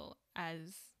still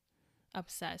as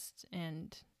obsessed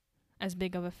and as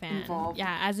big of a fan. Involved.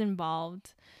 Yeah, as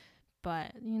involved.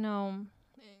 But, you know,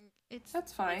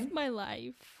 that's fine. It's my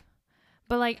life.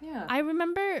 But, like, I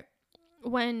remember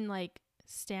when, like,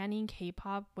 standing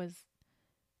K-pop was,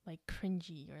 like,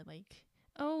 cringy, or like,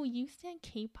 oh, you stand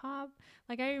K-pop?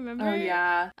 Like, I remember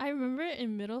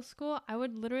in middle school, I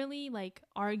would literally, like,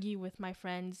 argue with my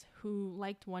friends who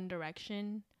liked One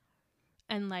Direction,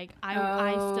 and, like,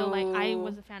 I still, like, I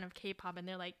was a fan of K-pop, and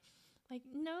they're like,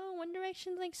 no, One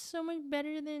Direction's, like, so much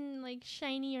better than, like,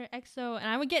 SHINee or EXO. And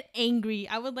I would get angry.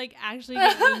 I would, like, actually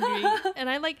get angry. And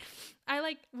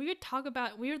we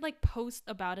would, like, post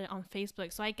about it on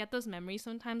Facebook. So I get those memories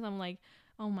sometimes. I'm like,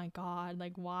 oh my god,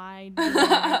 like, why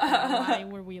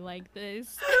were we like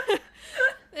this?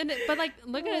 But, like,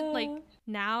 look at it, like,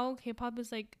 now K-pop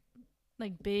is, like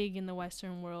big in the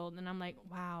Western world. And I'm like,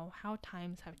 wow, how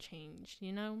times have changed,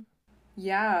 you know?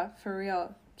 Yeah, for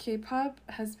real. K-pop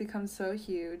has become so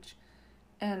huge.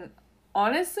 And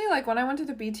honestly, like when I went to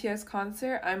the BTS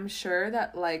concert, I'm sure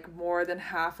that like more than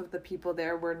half of the people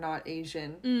there were not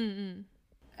Asian. Mm-mm.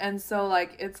 And so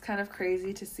like it's kind of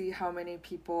crazy to see how many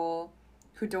people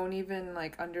who don't even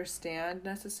like understand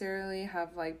necessarily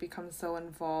have like become so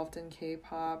involved in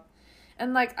K-pop.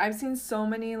 And like I've seen so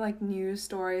many like news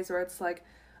stories where it's like,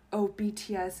 oh,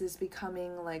 BTS is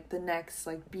becoming like the next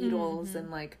like Beatles,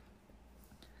 and like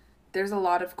there's a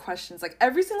lot of questions. Like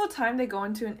every single time they go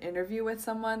into an interview with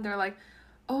someone, they're like,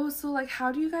 "Oh, so like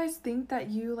how do you guys think that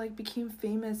you like became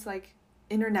famous like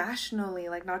internationally,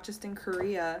 like not just in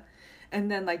Korea?" And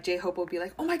then like J-Hope will be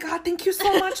like, "Oh my god, thank you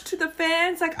so much to the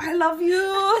fans. Like I love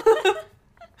you."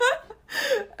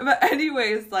 But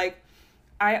anyways, like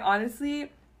I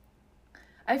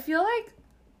feel like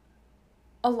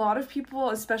a lot of people,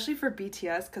 especially for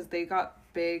BTS, because they got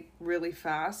big really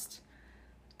fast,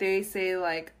 they say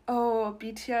like, oh,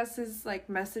 BTS's like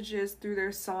messages through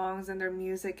their songs and their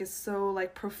music is so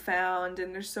like profound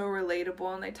and they're so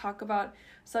relatable, and they talk about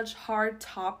such hard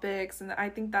topics, and I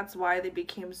think that's why they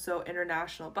became so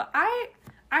international. But I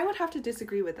would have to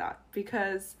disagree with that,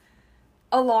 because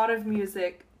a lot of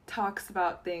music talks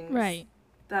about things Right.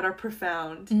 that are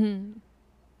profound, Mm-hmm.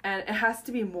 and it has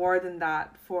to be more than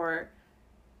that for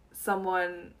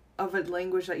someone of a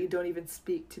language that you don't even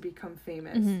speak to become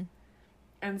famous. Mm-hmm.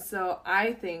 And so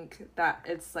I think that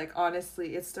it's like,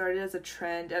 honestly, it started as a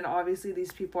trend, and obviously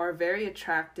these people are very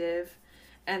attractive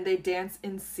and they dance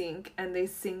in sync and they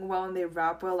sing well and they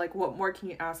rap well. Like, what more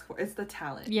can you ask for? It's the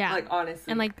talent. Yeah. Like,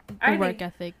 honestly. And like the work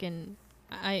ethic, and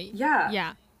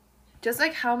yeah. Just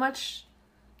like how much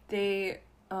they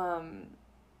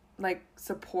like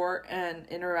support and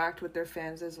interact with their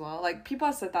fans as well. Like people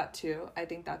have said that too. I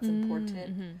think that's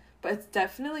important. But it's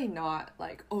definitely not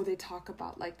like, oh, they talk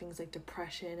about like things like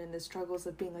depression and the struggles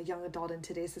of being a young adult in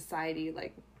today's society.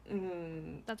 Like,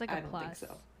 that's like I a don't plus. think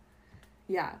so.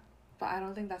 Yeah, but I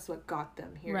don't think that's what got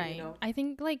them here. Right. You know? I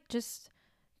think like just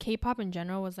K-pop in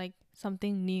general was like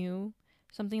something new,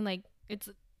 something like it's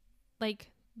like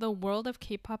the world of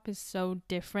K-pop is so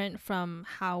different from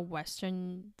how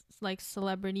Western like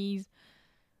celebrities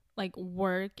like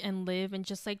work and live, and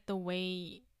just like the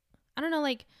way, I don't know,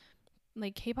 like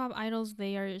K-pop idols,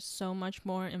 they are so much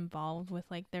more involved with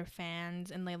like their fans,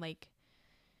 and they like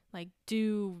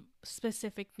do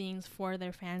specific things for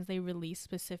their fans. They release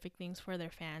specific things for their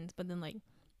fans, but then like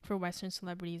for Western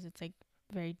celebrities, it's like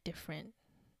very different,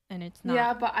 and it's not.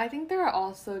 Yeah, but I think there are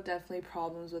also definitely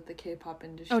problems with the K-pop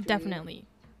industry. Oh, definitely.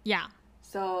 Yeah.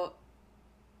 So,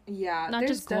 yeah, Not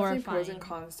there's just definitely glorifying. pros and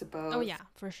cons to both. Oh yeah,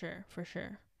 for sure.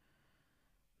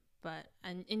 But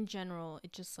and in general,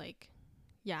 it just like,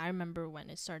 yeah, I remember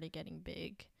when it started getting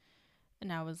big,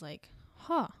 and I was like,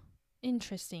 huh,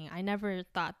 interesting. I never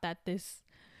thought that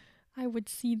I would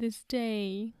see this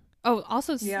day. Oh,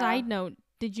 also, side note,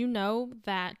 did you know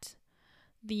that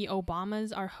the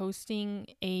Obamas are hosting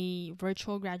a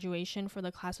virtual graduation for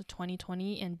the class of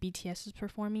 2020, and BTS is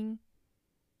performing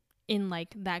in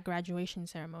like that graduation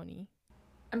ceremony?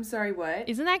 I'm sorry, what?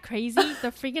 Isn't that crazy?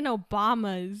 The freaking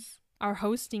Obamas are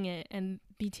hosting it, and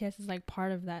BTS is like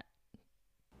part of that.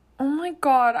 Oh my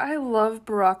god, I love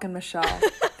Barack and Michelle.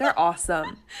 They're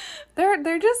awesome.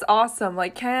 They're just awesome.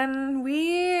 Like, can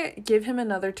we give him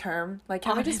another term? Like,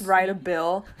 can we just write a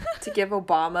bill to give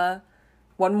Obama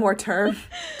one more term?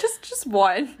 just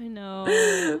one. I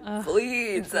know.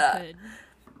 Please.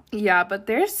 Yeah, but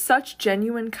they're such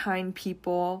genuine, kind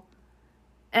people.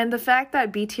 And the fact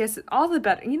that BTS is all the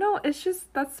better. You know, it's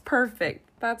just, that's perfect.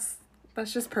 That's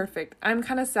just perfect. I'm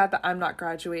kind of sad that I'm not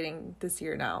graduating this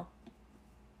year now.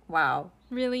 Wow.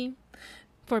 Really?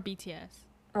 For BTS?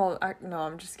 Well, no,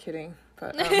 I'm just kidding.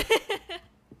 But,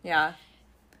 yeah.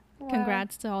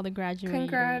 Congrats to all the graduators.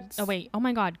 Congrats. Oh, wait. Oh,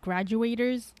 my God.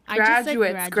 Graduators?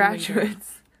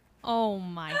 Graduates. Oh,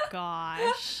 my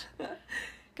gosh.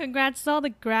 Congrats to all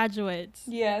the graduates.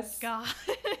 Yes. God,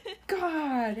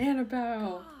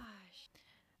 Annabelle. Gosh.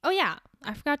 Oh, yeah.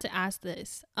 I forgot to ask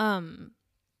this.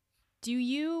 Do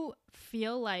you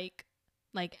feel like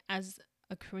as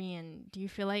a Korean, do you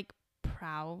feel like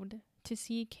proud to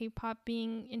see K-pop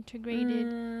being integrated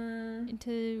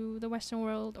into the Western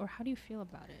world, or how do you feel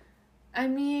about it? I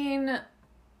mean,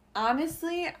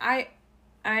 honestly,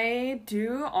 I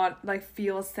do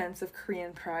feel a sense of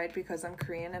Korean pride because I'm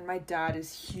Korean, and my dad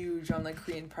is huge on like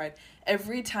Korean pride.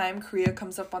 Every time Korea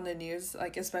comes up on the news,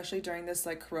 like especially during this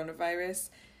like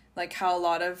coronavirus, like how a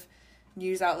lot of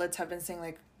news outlets have been saying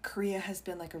like Korea has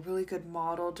been like a really good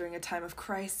model during a time of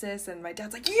crisis, and my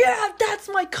dad's like, yeah, that's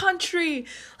my country,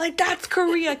 like that's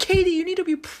Korea. Katie, you need to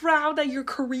be proud that you're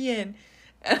Korean.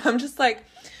 And I'm just like,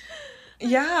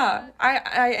 yeah,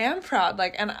 I am proud.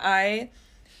 Like, and I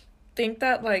think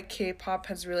that like K-pop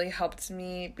has really helped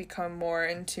me become more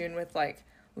in tune with like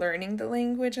learning the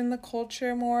language and the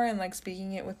culture more, and like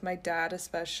speaking it with my dad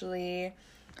especially.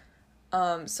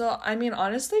 So I mean,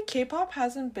 honestly, K-pop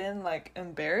hasn't been like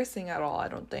embarrassing at all, I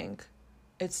don't think.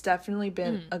 It's definitely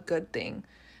been a good thing.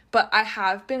 But I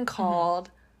have been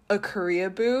called a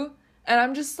Koreaboo, and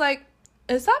I'm just like,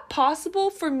 is that possible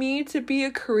for me to be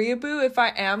a Koreaboo if I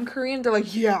am Korean? They're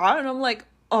like, yeah, and I'm like,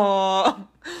 oh,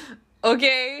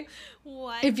 okay.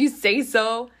 What? If you say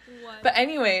so. What? But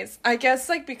anyways, I guess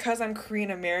like because I'm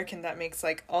Korean American, that makes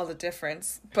like all the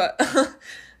difference. But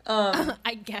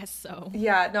I guess so.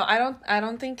 yeah, no, I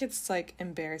don't think it's like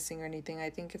embarrassing or anything. I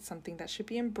think it's something that should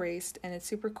be embraced, and it's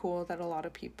super cool that a lot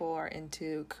of people are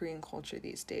into Korean culture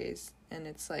these days. And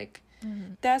it's like,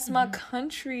 that's my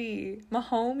country, my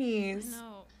homies.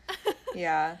 No.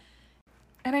 Yeah.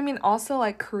 And I mean, also,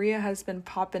 like, Korea has been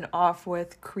popping off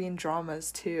with Korean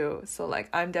dramas, too. So, like,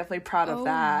 I'm definitely proud of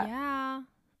that. Yeah.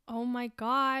 Oh, my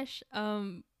gosh.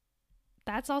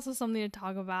 That's also something to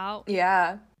talk about.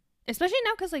 Yeah. Especially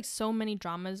now because, like, so many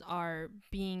dramas are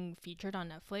being featured on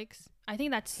Netflix. I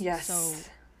think that's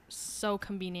so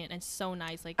convenient and so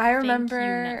nice. Like, I remember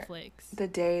thank you, Netflix. the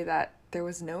day that there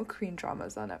was no Korean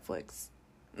dramas on Netflix.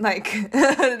 Like,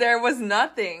 there was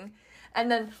nothing.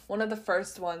 And then one of the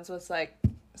first ones was, like,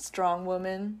 Strong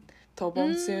Woman, Do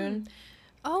Bong Soon.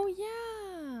 Oh,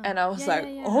 yeah. And I was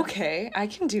okay, I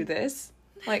can do this.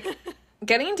 Like,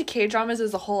 getting into K-dramas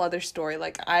is a whole other story.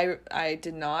 Like, I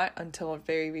did not until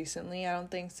very recently, I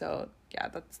don't think. So, yeah,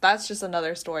 that's just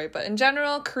another story. But in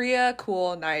general, Korea,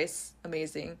 cool, nice,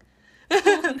 amazing.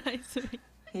 Nice.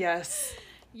 Yes.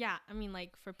 Yeah, I mean,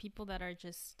 like, for people that are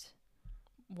just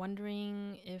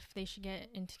wondering if they should get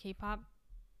into K-pop,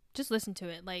 just listen to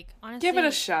it. Like, honestly, give it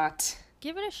a shot.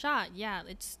 Give it a shot. Yeah,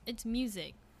 it's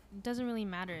music. It doesn't really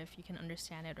matter if you can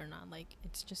understand it or not. Like,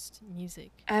 it's just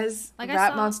music. As like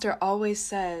Rat Monster always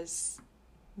says,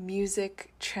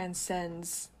 music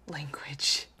transcends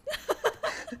language.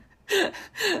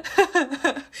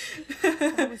 That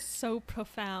was so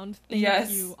profound. Thank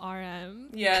you, RM.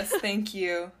 Yes, thank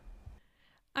you.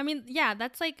 I mean, yeah,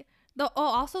 that's like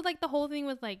also like the whole thing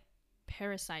with like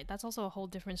Parasite. That's also a whole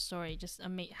different story. Just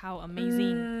how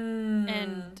amazing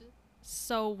and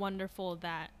so wonderful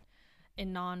that a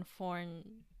non-foreign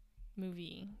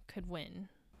movie could win.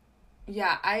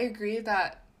 Yeah, I agree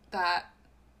that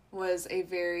was a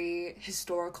very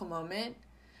historical moment,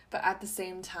 but at the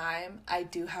same time, I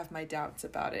do have my doubts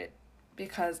about it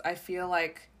because I feel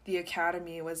like the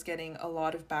Academy was getting a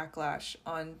lot of backlash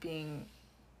on being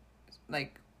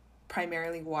like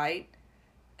primarily white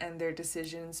and their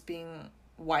decisions being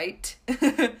white.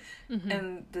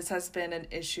 And this has been an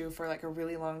issue for like a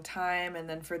really long time, and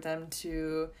then for them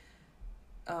to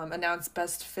announce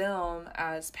best film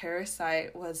as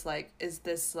Parasite was like, is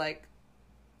this like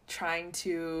trying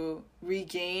to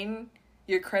regain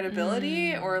your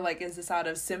credibility or like is this out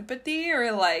of sympathy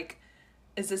or like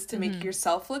is this to make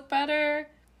yourself look better?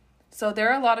 So there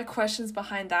are a lot of questions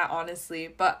behind that, honestly,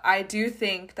 but I do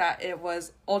think that it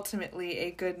was ultimately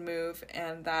a good move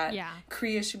and that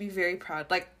Korea should be very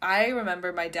proud. Like, I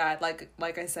remember my dad,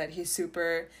 like I said, he's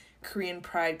super Korean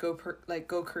pride, go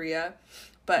Korea,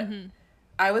 but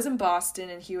I was in Boston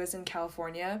and he was in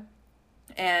California,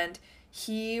 and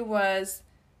he was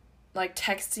like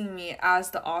texting me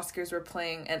as the Oscars were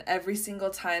playing, and every single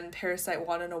time Parasite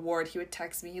won an award, he would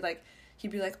text me,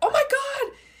 he'd be like, oh my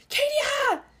god,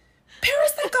 Katie,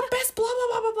 Parasite got best blah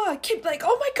blah blah blah blah. Kid, like,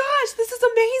 oh my gosh, this is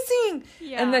amazing.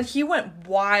 Yeah. And then he went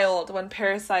wild when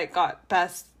Parasite got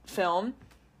best film.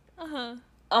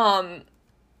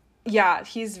 Yeah,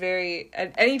 he's very,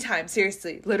 at any time,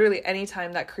 seriously, literally any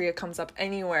time that Korea comes up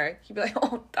anywhere, he'd be like,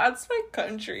 oh, that's my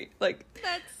country. Like,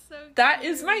 that's so cute. That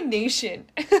is my nation.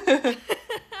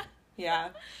 Yeah.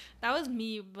 That was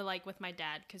me, but like with my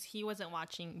dad, because he wasn't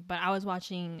watching, but I was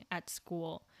watching at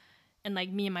school. And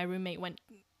like me and my roommate went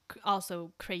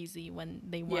also crazy when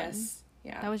they won. Yes.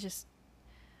 Yeah. That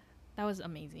was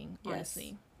amazing,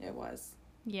 honestly. Yes, it was.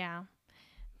 Yeah.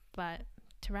 But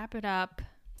to wrap it up,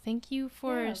 thank you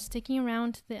for sticking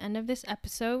around to the end of this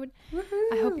episode.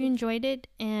 Woohoo! I hope you enjoyed it,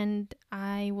 and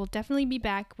I will definitely be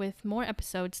back with more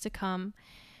episodes to come.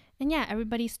 And yeah,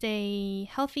 everybody stay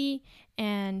healthy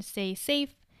and stay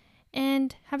safe,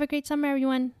 and have a great summer,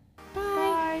 everyone.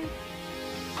 Bye. Bye.